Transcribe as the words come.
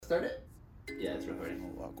start it? Yeah, it's recording.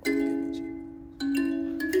 We're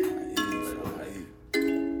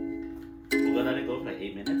gonna let it go for like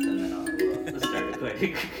 8 minutes and then we'll start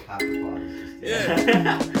recording. Half the pause.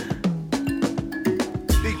 Yeah.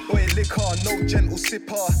 Big boy liquor, no gentle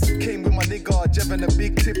sipper. Came with my nigga, Jevin a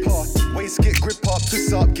big tipper. Waist get grip up,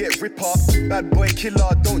 twist up, get rip up. Bad boy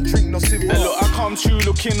killer, don't drink no silver. Hey, look, I come through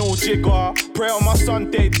looking all jigger. Pray on my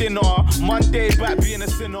Sunday dinner. Monday back being a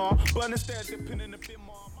sinner. Burn instead, dipping in the bin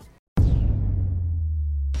more.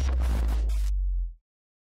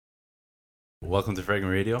 Welcome to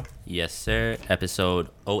Fragrant Radio. Yes, sir. Episode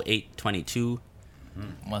 0822.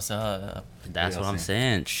 What's up? That's what I'm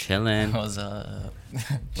saying. Chilling. What's up?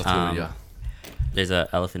 What's good, yeah? There's an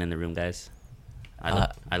elephant in the room, guys.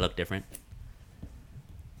 I look different.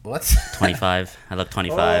 What? 25. I look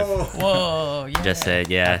 25. Oh. Whoa, yeah. Just said,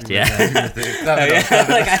 yeah.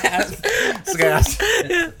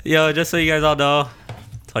 Yo, just so you guys all know,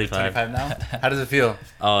 25. 25 now? How does it feel?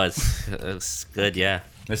 Oh, it's good, yeah.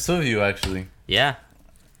 There's two of you, actually. Yeah.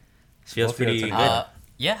 It feels Both of you are pretty 25. good.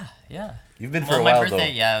 Yeah. You've been for Well, a my while, birthday,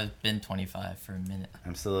 though. yeah, I've been 25 for a minute.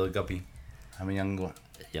 I'm still a guppy. I'm a young one.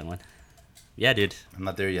 Young one. Yeah, dude. I'm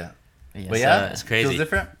not there yet. Yes. But yeah, it's crazy. Feels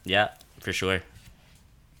different? Yeah, for sure.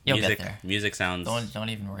 You'll music, get there. Music sounds. Don't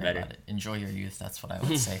even worry better. about it. Enjoy your youth. That's what I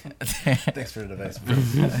would say. Thanks for the advice, bro.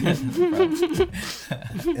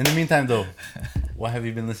 In the meantime, though, what have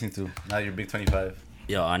you been listening to? Now you're big 25.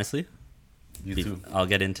 Yo, honestly, You too. I'll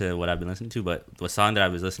get into what I've been listening to, but the song that I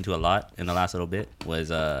was listening to a lot in the last little bit was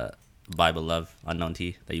Bible Love, Unknown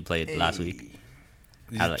T, that you played last week.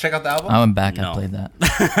 Did I you like- check out the album? I went back No. and played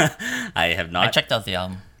that. I have not, I checked out the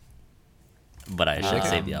album. but I should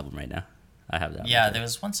save the album right now. I have that. Yeah, there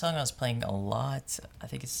was one song I was playing a lot. I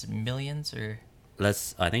think it's Millions or... I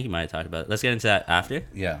think you might have talked about it. Let's get into that after.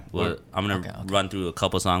 Yeah. Well, I'm gonna Okay. run through a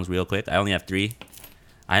couple songs real quick. I only have 3.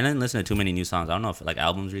 I didn't listen to too many new songs. I don't know if like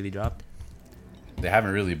albums really dropped. They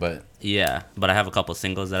haven't really, but Yeah, but I have a couple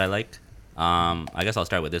singles that I like. I guess I'll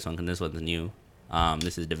start with this one because this one's new.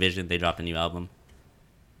 This is Division. They dropped a new album.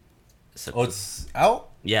 So, it's out?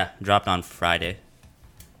 yeah, dropped on Friday.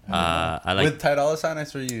 I like With Ty Dolla $ign, I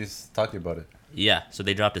swear you was talking about it. yeah. So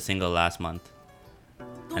they dropped a single last month,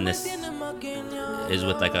 and this is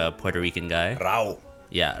with like a Puerto Rican guy. Rao.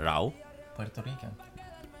 Yeah, Rao, Puerto Rican.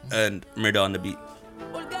 and Murda on the beat,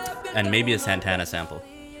 and maybe a Santana sample.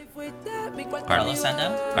 Carlos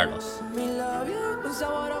Santana? Carlos.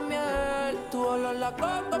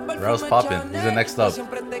 Rao's popping. He's the next up.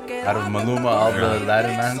 Out of Maluma, all the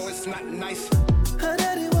Latin mans. Her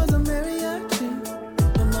daddy was a mariachi.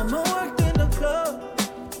 My mama worked in the club.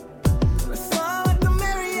 I saw like the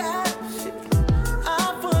mariachi.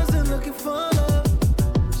 I wasn't looking for love.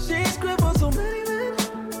 She scribbled so many men.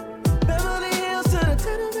 Beverly Hills to the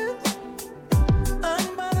tenements.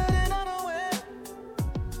 Unbothered and unaware.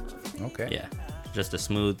 Okay. Yeah, just a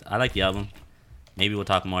smooth. I like the album. Maybe we'll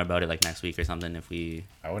talk more about it like next week or something if we.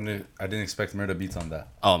 I didn't expect Murda beats on that.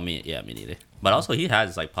 Oh, me neither. But also he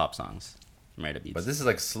has like pop songs. Murda beats. But this is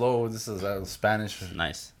like slow. This is Spanish.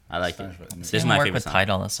 Nice. I like Spanish, it. but- This He is even my worked favorite with song. Ty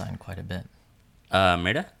Dolla $ign quite a bit.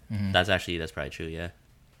 Murda? That's probably true, yeah.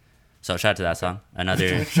 So shout out to that song. Another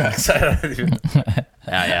you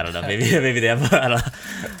yeah, I don't know. Maybe they have I don't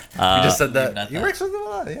know. just said that that. He thought. works with them a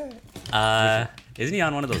lot, yeah. Isn't he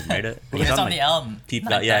on one of those Murda? He was on the album. Peep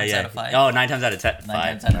 9 yeah, times yeah. out of 5. Oh, 9 times out of 10.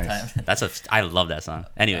 9 5. times out of Nice. 10. That's I love that song.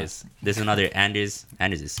 Anyways, this is another Anders.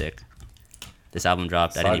 Anders is sick. This album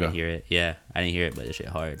dropped. I didn't even Saga. hear it. Yeah, I didn't hear it, but this shit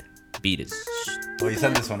hard. Beat is Oh, you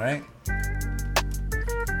said this one, right?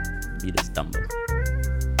 Dumbo.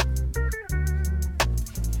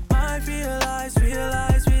 I realize.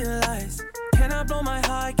 Can I blow my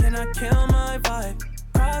high? Can I kill my vibe?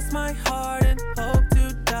 Cross my heart and hope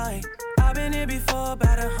to die. I've been here before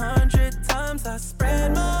about 100 times. I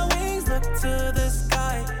spread my wings, look to the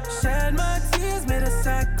sky. Shed my tears, made a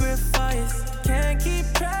sacrifice. Can't keep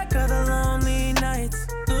track of the lonely nights.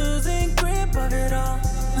 Losing grip of it all.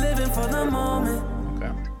 Living for the moment.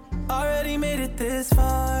 Okay. Already made it this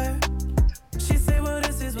far. She said, well,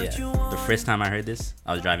 this is what you Yeah. want. The first time I heard this,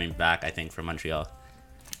 I was driving back, I think, from Montreal.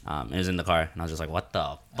 It was in the car, and I was just like, what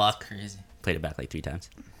the fuck? Crazy. Played it back like 3 times.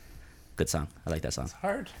 Good song. I like that song.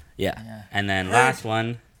 Hard. Yeah. Yeah. And then last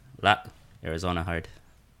one, Arizona Hard.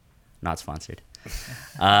 Not sponsored.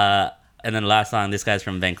 And then last song, this guy's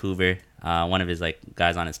from Vancouver. One of his like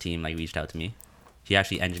guys on his team like reached out to me. He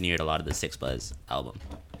actually engineered a lot of the Six Buzz album.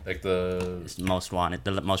 Like the. It's most wanted,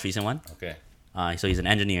 the most recent one. Okay. So he's an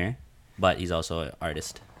engineer, but he's also an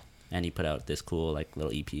artist, and he put out this cool like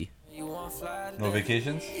little EP. No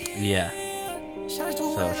vacations? Yeah. So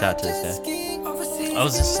shout out to this guy. Oh,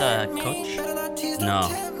 is this Coach? No,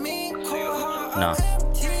 No.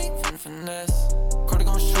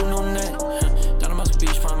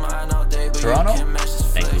 Toronto?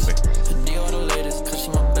 Vancouver.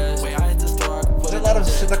 There's a lot of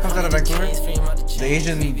shit that comes out of Vancouver. The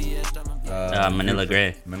Asian. Manila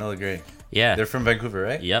Grey. Manila Grey. Yeah. They're from Vancouver,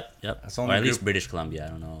 right? Yep. That's Or only at least group- British Columbia. I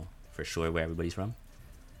don't know for sure where everybody's from.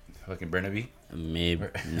 Fucking Burnaby. Maybe,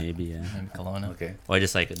 yeah. Maybe Kelowna. Okay. Or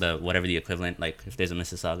just like whatever the equivalent, like if there's a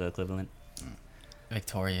Mississauga equivalent.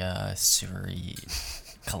 Victoria, Surrey,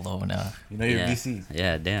 Kelowna. You know your Yeah. BC.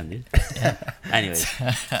 Yeah, damn, dude. Anyways,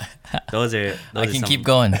 those are. I can keep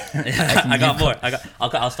going. I got more.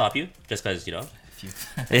 I'll stop you just because you know.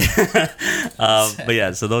 But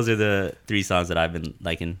yeah, so those are the 3 songs that I've been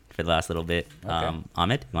liking for the last little bit.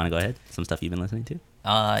 Ahmed, you want to go ahead? Some stuff you've been listening to?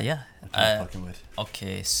 Yeah. Fucking with.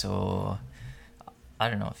 Okay, so I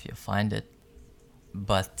don't know if you'll find it,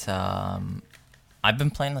 but I've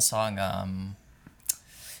been playing the song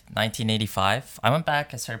 1985. I went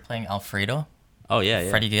back. I started playing Alfredo, Oh yeah.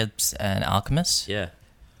 Freddie Gibbs, and Alchemist. Yeah.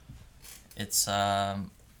 It's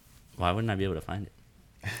Why wouldn't I be able to find it?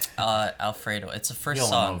 Alfredo. It's the first You don't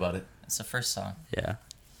song. know about it. It's the first song. Yeah.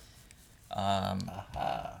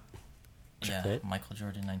 Yeah, Right. Michael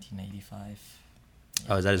Jordan, 1985.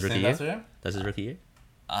 Oh, is that his rookie Same year? that's for him? That's his rookie year.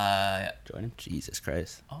 Jordan. Jesus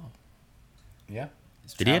Christ. Oh. Yeah.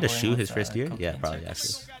 he's Did he have to traveling shoe with, his first year? Cocaine Yeah, probably.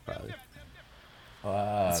 Circus. Actually, probably.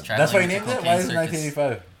 It's That's why you traveling named with it? the Why is it Cocaine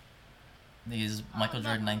 1985? Because Michael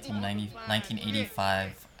Jordan,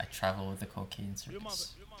 1985, I travel with the Cocaine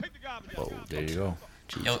Circus. Whoa, there you go.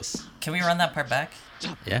 Yo, Jesus. can we run that part back?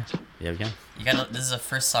 Yeah. Yeah, we can. You gotta. This is the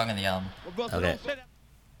first song of the album. Okay.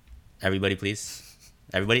 Everybody, please.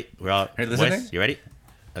 Everybody, we're all. Are you listening? Boys, you ready?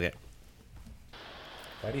 Okay.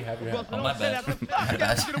 Why do you have your hand? Oh, my bad. My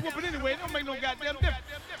bad. Get a whooping anyway. It don't make no goddamn difference.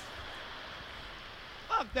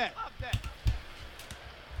 Fuck that.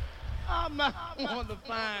 I'm not on the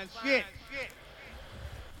fine shit.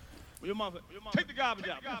 Your mother, take the garbage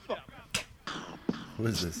out. What the fuck? Who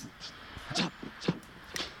is this?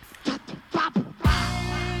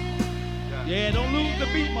 Yeah, don't lose the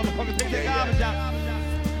beat, motherfucker. Take the garbage out.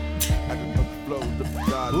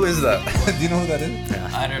 Who is that? Do you know who that is?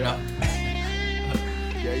 I don't know.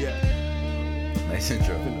 Nice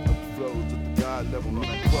intro.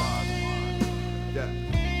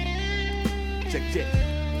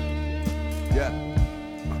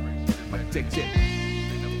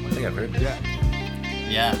 I think I've heard it.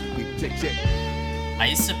 Yeah. I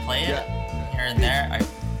used to play it here and there. I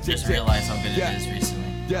just realized how good it is recently.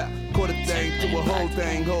 Yeah, quarter thing to a whole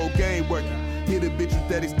thing, whole game working. Hit a bitch with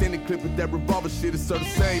that extended clip with that revolver shit, it's serve the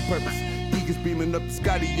same purpose. Geek is beaming up the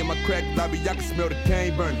Scotty in my crack lobby, I can smell the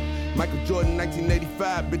cane burning. Michael Jordan,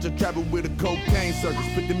 1985, bitch, I travel with a cocaine circus.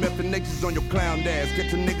 Put the methanations on your clown ass.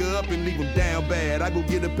 Catch a nigga up and leave him down bad. I go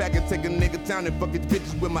get a pack and take a nigga town and fuck his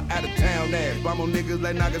bitches with my out-of-town ass. Bomb on niggas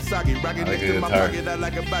like Nagasaki. Rockin' I like niggas the in my guitar. pocket, I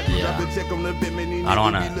like a body. Yeah. Drop a check on the bit, man. I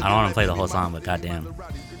don't wanna play the whole song, but goddamn.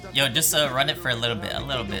 Yo, just run it for a little bit.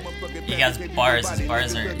 You guys bars. His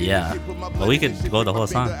bars are. Yeah. But we could go the whole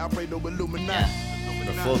song. Yeah.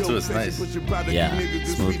 The flow too is nice. Yeah,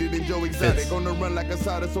 smooth. Fits. Gonna run like a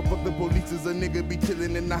soda, so fuck the police is a nigga be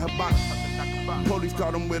chillin' in the Habana. Police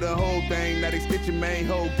caught him with a whole thing, now they stitching main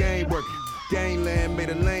whole game working. Gangland made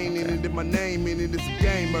a lane in it, and my name in it, it's a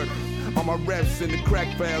game murder. All my raps in the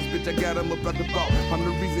crack files, bitch, I got them up at the vault. I'm the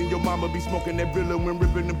reason your mama be smoking that Villa when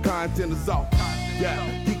ripping them containers off. Yeah,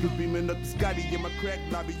 he could beaming up the Scotty in my crack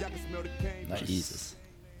lobby, I can smell the cane. Jesus.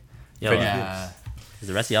 Yo, Freddie Yeah. does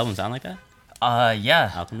the rest of the album sound like that?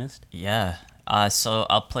 Yeah. Alchemist? Yeah. So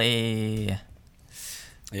I'll play.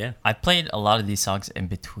 Yeah. I played a lot of these songs in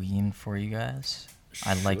between for you guys.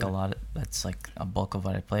 I like a Sure. lot. That's like a bulk of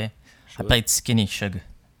what I play. Sure. I played Skinny Sugar.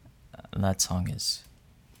 That song is.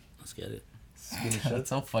 Let's get it. That's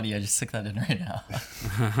so funny. I just took that in right now.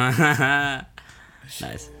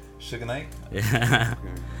 Nice. Suge Knight? Yeah.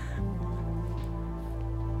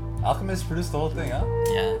 Alchemist produced the whole thing, huh?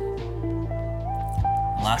 Yeah.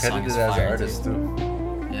 Last song Credited is as an fire, artist too.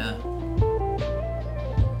 Yeah.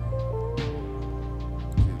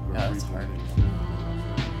 Yeah, that's hard.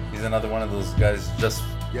 He's another one of those guys just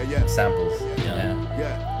Yeah. samples. Yeah.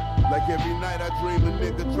 Yeah, like every night I dream a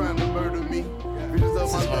nigga trying to murder me. This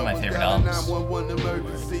is one of my favorite albums. 911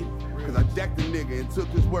 emergency. Cause I jacked the nigga and took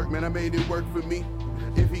his work, man, I made it work for me.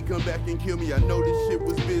 If he come back and kill me, I know this shit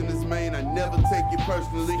was business, man. I never take it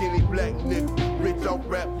personally. Skinny black nigga, rich off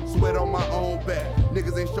rap, sweat on my own back. Nigga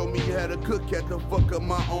Niggas ain't show me how to cook, had to fuck up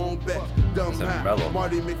my own back. Dumb Sound high, mellow.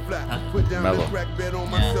 Marty McFly. Put down Mellow. the crack bet on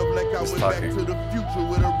myself like I Just went back talking. to the future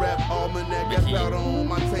with a rap almanac. Got powder on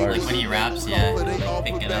my tape. Like when he raps, yeah, But they all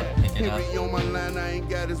pick put it back. up, pick it up. Henry on my line, I ain't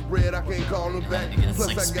got his bread, I can't call him back. it gets, Plus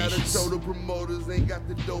like, I gotta spacious. show the promoters ain't got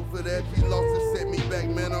the dope for that. He lost and set me back,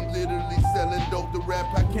 man. I'm literally selling dope. The rap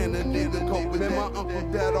I can a nigga cope with. Man, my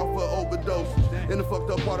uncle died off of overdose. And the fucked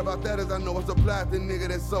up part about that is I know it's applied to nigga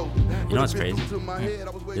that sold. You know what's crazy?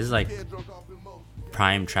 This is like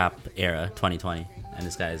prime trap era 2020, and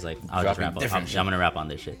this guy is like, I'll just Dropping rap. different I'm shit. gonna rap on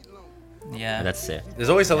this shit. Yeah. That's sick. There's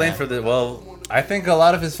always a lane for the. Well, I think a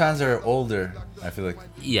lot of his fans are older. I feel like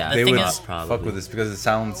Yeah, The they thing would is- probably fuck with this because it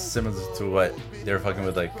sounds similar to what they were fucking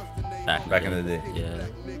with like back in the day. Yeah.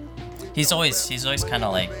 He's always kind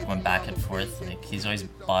of like went back and forth. Like he's always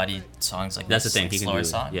bodied songs like That's the this, thing. like He can slower do.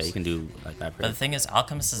 songs. Yeah, he can do like that. But the thing is,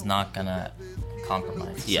 Alchemist is not gonna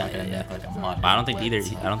compromise. He's Yeah, not gonna yeah, make like a modern. I don't think either.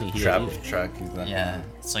 I don't think he Trap does either. track. He's not. Yeah,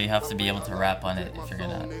 so you have to be able to rap on it if you're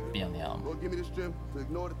gonna be on the album.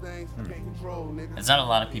 There's not a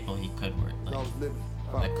lot of people he could work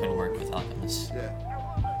that could work with Alchemist.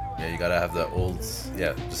 Yeah, you gotta have the old.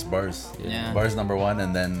 Yeah, just bars. Yeah. Bars number one,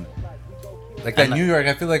 and then like And that New York.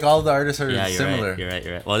 I feel like all the artists are Yeah, you're similar. right. You're right.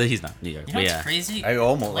 You're right. Well, he's not New York, You know but what's yeah. crazy? I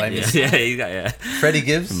almost Like like this- Yeah, you got yeah. Freddie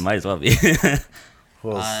Gibbs. Might as well be.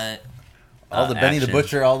 Who else? Uh, all the Benny the Action.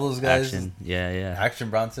 Butcher, all those guys. Action. Yeah, yeah. Action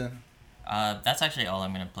Bronson. that's actually all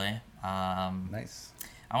I'm gonna play. Nice.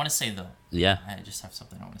 I want to say though. Yeah. I just have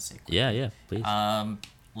something I want to say. Quick. Yeah, yeah. Please.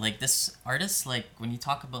 Like this artist, like when you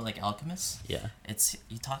talk about like Alchemist, Yeah. it's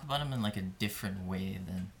you talk about him in like a different way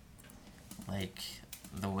than like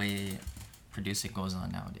the way producing goes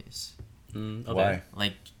on nowadays. Okay. Why?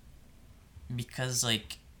 Like because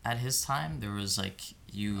like at his time there was like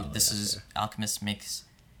Alchemist makes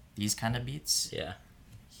these kind of beats. Yeah.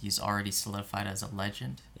 He's already solidified as a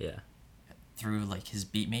legend Yeah. through like his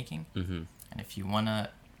beat making. Mm-hmm. And if you wanna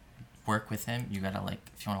work with him, you gotta like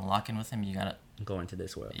if you wanna lock in with him, you gotta Go into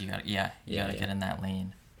this world. Yeah, get in that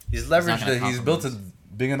lane. He's not leveraged gonna it. He's built a compromise.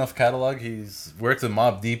 big enough catalog. He's worked with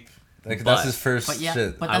Mobb Deep. Like But- that's his first But yeah,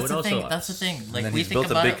 shit. but I that's would the thing. also- That's the thing. and Like then we he's think built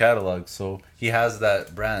a about big it, catalog, so he has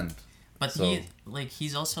that brand. but so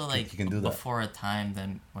he's also like he can do that. before a time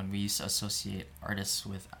than when we used to associate artists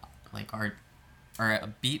with like art or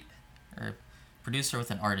a beat or producer with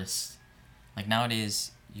an artist. Like nowadays,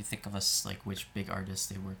 you think of us like which big artists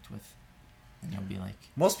they worked with, and you'll be like,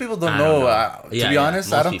 Most people don't I know. don't know. To Yeah, be yeah,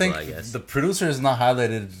 honest, I most don't people, think I guess. the producer is not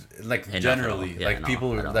highlighted like Enough at generally. all. Yeah, like no,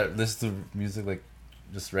 people I don't. that listen to music like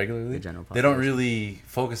just regularly, The general they don't population. really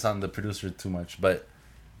focus on the producer too much. But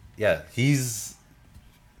yeah, he's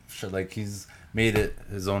made it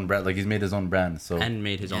his own brand. Like he's made his own brand. So And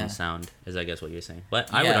made his Yeah. own sound, is I guess what you're saying.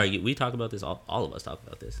 But I would Yeah. argue, we talk about this, all of us talk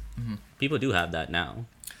about this. People do have that now.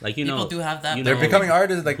 Like, you People know. do have that, you but- they're know, becoming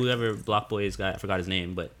artists. Like whoever Block Boy is guy, I forgot his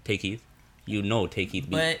name, but Take Heath. You know Take Heath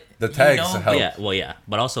beat. but The you tags know, help. Yeah, well, yeah.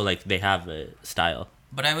 But also, like, they have a style.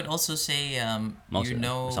 But I would also say, Most you of them.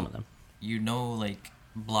 know, Some of them. you know, like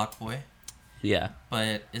Block Boy. Yeah.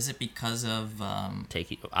 But is it because of Take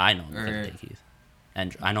Heath. I know him because Or- of Take Heath.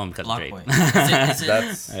 And I know him because of Block Drake. Boy? Is it,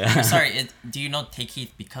 That's- sorry. Do you know Take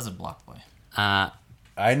Heath because of Block Boy?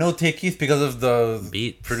 I know Take Heath because of the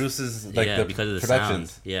Beats. produces like yeah, the because of the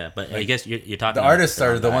productions. sound. Yeah, but I Like, guess you're talking The about artists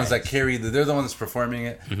are the wrong ones that guys. carry. They're the ones performing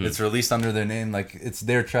it. Mm-hmm. It's released under their name. Like it's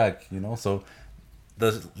their track, you know. So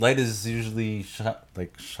the light is usually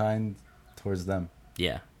shined towards them.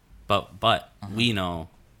 Yeah. But Uh-huh. we know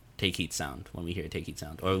Take Heath sound when we hear Take Heath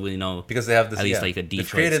sound. Or we know Because they have this, at least yeah, like a they've Detroit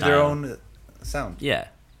created their style. own sound. Yeah.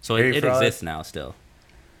 So Harry it Fraud. exists now still.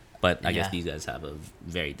 But I guess Yeah. these guys have a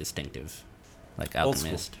very distinctive, like Old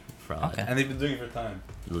school. Alchemist, Fraud, Okay. And they've been doing it for time.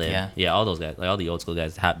 Liv. Yeah. All those guys, like all the old school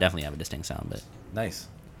guys, definitely have a distinct sound. But Nice.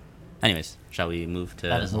 anyways, shall we move to?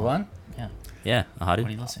 That is Move on. Yeah. Yeah, Ahadu. What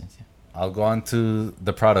are you listening to? I'll go on to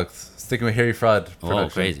the product. Sticking with Harry Fraud. Oh, production.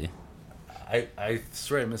 crazy! I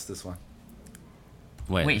swear I missed this one.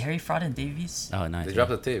 Wait, Harry Fraud and Davies? Oh, nice. They yeah.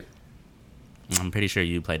 dropped the tape. I'm pretty sure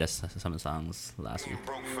you played us some of the songs last week.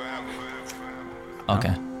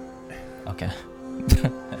 Okay. Okay.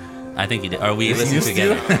 I think you did. Or we This listened news to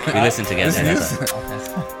together. you? We listened together. This that's news?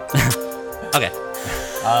 all. Okay,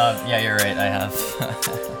 Yeah, you're right. I have.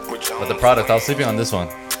 But the product, I was sleeping on this one.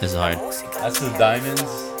 this is hard. That's the Diamonds.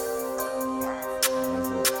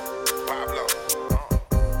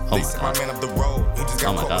 Oh my god.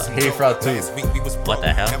 Oh my god. Hey Fraud too. What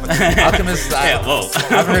the hell? Alchemist. Yeah, whoa.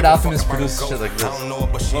 I've heard Alchemist produce shit like this.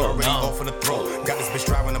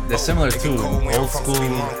 They're similar too. Old school,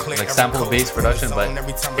 like sample based production, but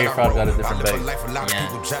Hey Fraud got a different bag.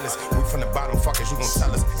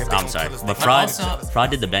 I'm sorry, but But Fraud also-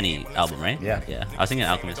 Fraud did the Benny album, right? Yeah. Yeah. I was thinking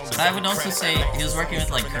Alchemist. But I would also say he was working with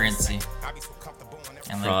like Currency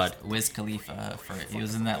and like Fraud. Wiz Khalifa. He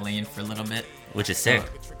was in that lane for a little bit. Which is sick,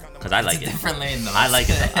 cause I like It's a it. different lane though. I like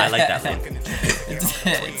it. I like that lane.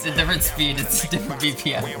 It's a different speed. It's a different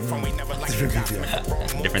BPM.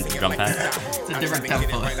 Different drum pad. It's a different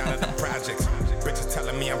tempo. Bitches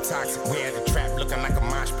telling me I'm toxic. We at the trap looking like a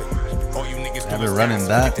mosh pit. All you niggas I've do been is running rap.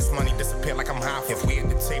 that. This money disappear like I'm high. If we at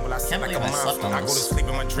the table, I sit Can't like a believe I slept monster. on I go to this. sleep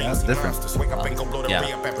in my dreams. That's different. Monsters. Wake up and go blow the Yeah.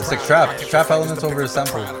 re-up at It's like Pride. trap elements over a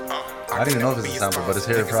sample. I don't even know if it's a sample, but it's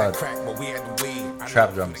Hey Fraud.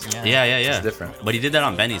 Trap drums. Yeah, yeah, yeah. It's different. But he did that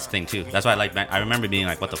on Benny's thing too. That's why I like Ben. I remember being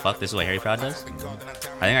like, "What the fuck? This is what Harry Fraud does."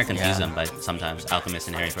 I think I confuse Yeah. them by sometimes Alchemist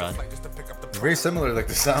and Harry Fraud. Very similar, like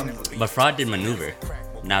the sound. But Fraud did Maneuver.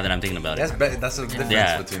 Now that I'm thinking about That's it. that's the difference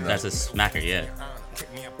Yeah, between them. that's a smacker. Yeah.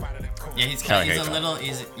 Yeah, he's Tell kind of, Harry he's a Fraud. little,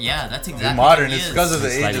 yeah, that's exactly You're modern. what he It's is. because of the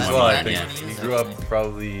He's age slightly as more well. I modern, think yeah. he grew up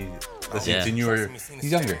probably listening Yeah. to newer.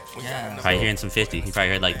 He's younger. Yeah. Probably hearing some 50. He probably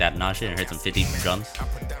heard like that Nas shit and heard some 50 drums.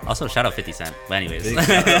 Also, shout out 50 Cent. But anyways. Big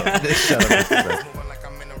shout out. Big shout out.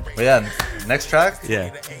 But yeah, next track.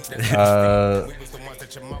 Yeah.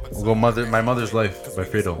 We'll go My Mother's Life by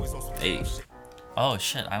Fredo. Hey, Oh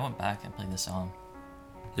shit! I went back and played this song.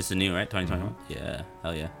 this is new, right? 2021. Yeah.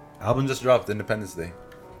 Hell yeah. Album just dropped Independence Day.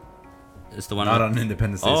 It's the one. Not with- on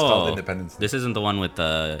Independence Day. It's called Independence Day. This isn't the one with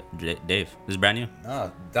Dave. This is brand new. Nah,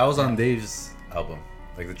 that was on Dave's album.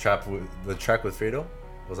 Like the track with Fredo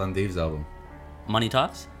was on Dave's album. Money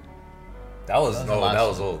Talks. That was the no, last that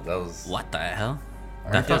was one. old. That was. What the hell?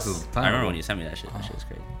 I That thought feels, it was time I remember ago. when you sent me that shit. That shit was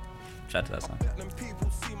crazy. Shout out to that song.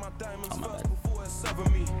 Oh my bad.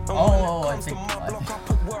 Oh, I think.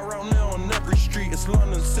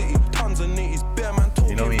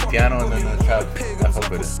 You know me, piano and then the trap. I fuck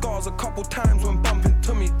with it. Scars a couple times when bumping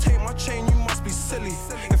to me. Take my chain, you must be silly.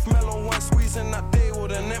 If Mellow weren't squeezing that day, well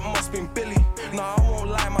then it must be Billy. Nah, I won't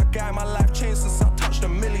lie, my guy, my life changed since I touched a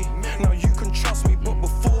milli. Now you can trust me, but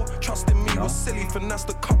before trusting me was silly. Finessed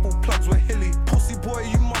a couple plugs with Hilly. Pussy boy,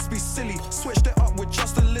 you must be silly. Switched it up with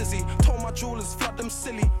just a Lizzie. Told my jewelers flood them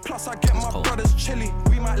silly. Plus I get my cold. brothers chilly.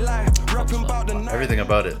 We might lie, rapping about the night. Everything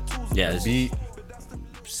about it. Yeah, it's Beat,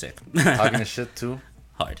 sick. talking to shit too.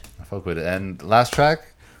 Hard. I fuck with it. And last track,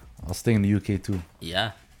 I'll stay in the UK too.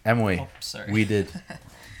 Yeah. Mway. sorry. We Did.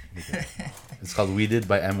 It's called We Did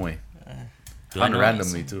by Mway. Do I Kinda know?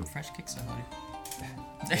 randomly too. Fresh kicks somebody.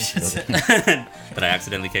 I should say- That I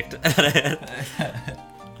accidentally kicked.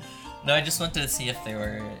 No, I just wanted to see if they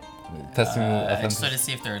were. Testing I just authentic. wanted to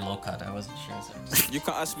see if they were low cut. I wasn't sure. So You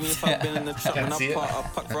can't ask me if I've been in the trap Can't and see it. I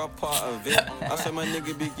pack for a part of it. I said my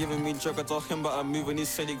nigga be giving me drug, I told him about a move and he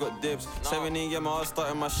said he got dibs. 7 a.m. I was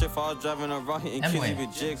starting my shift, I was driving around hitting Amway. kids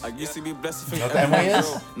with jigs. I used to be blessed to think what Amway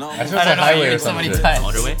is? No, I I'm thought it was I a don't know. highway You or heard so some many shit. times.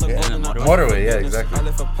 Motorway? Isn't it Motorway? Motorway, yeah, exactly.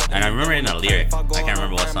 And I remember in a lyric, I can't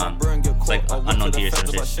remember what song. It's like Unknown T or some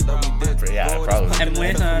shit. Yeah, probably.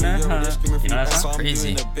 You know that song?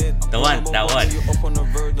 Crazy. The one, that one.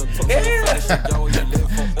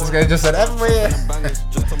 This guy just said Mway.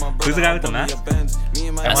 Who's the guy with the mask?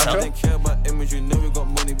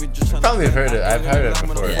 Probably have heard it. I've heard it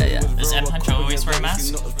before. Yeah, yeah. Does M Huncho always wear a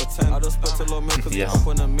mask? Yes.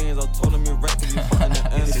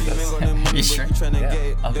 You sure?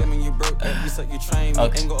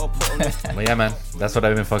 Okay. But yeah, man, that's what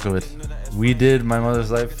I've been fucking with. We Did My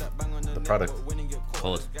Mother's Life, the product.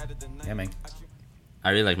 Cold. Yeah, man. I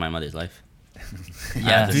really like My Mother's Life.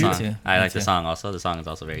 Yeah, the me song. too. I Me like the too. song also. The song is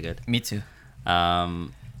also very good. Me too. Yeah,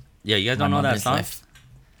 you guys My don't know that Mother's song? Life.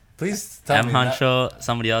 Please tell M me. Huncho,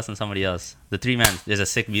 somebody else, and somebody else. The three men. There's a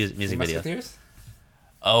sick music video. Musketeers?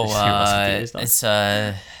 Oh, Is there Musketeers,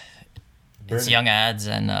 though? it's Young Ads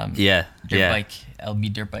and Yeah, Dirt yeah. Bike,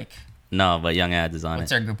 LB Dirt Bike. No, but Young Ads is on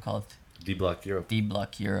What's it. our group called? D Block Europe. D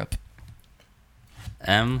Block Europe.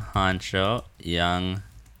 M Huncho, Young.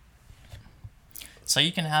 So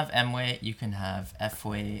you can have M Way, you can have F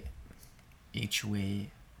Way, H Way,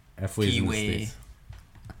 F-Way's P in the Way, States.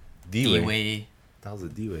 D D-Way. Way. That was a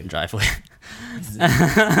D-Way. Driveway.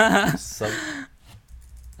 Sub-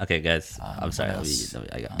 Okay, guys. I'm sorry. what else?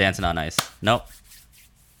 I got Dancing on Ice. Nope.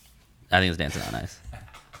 I think it's Dancing on Ice.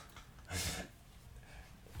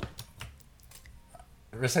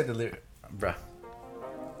 Recite the lyric. Bruh.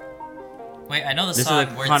 Wait, I know the This is song.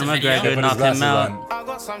 like Where's Conor the video? McGregor Put his knocked him glasses out.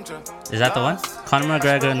 on. Is that the one? Conor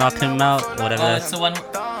McGregor knocked him out. Whatever. Oh, that it's is. the one.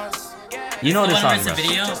 You know The this one song, where it's a bro.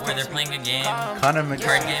 video where they're playing a game, Conor card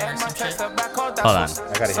McGregor. game or some shit. Hold on.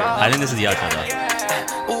 I gotta hear it. I think this is the outro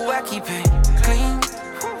though. Ooh, I keep it clean.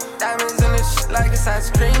 Diamonds in this shit like it's ice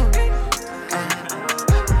cream.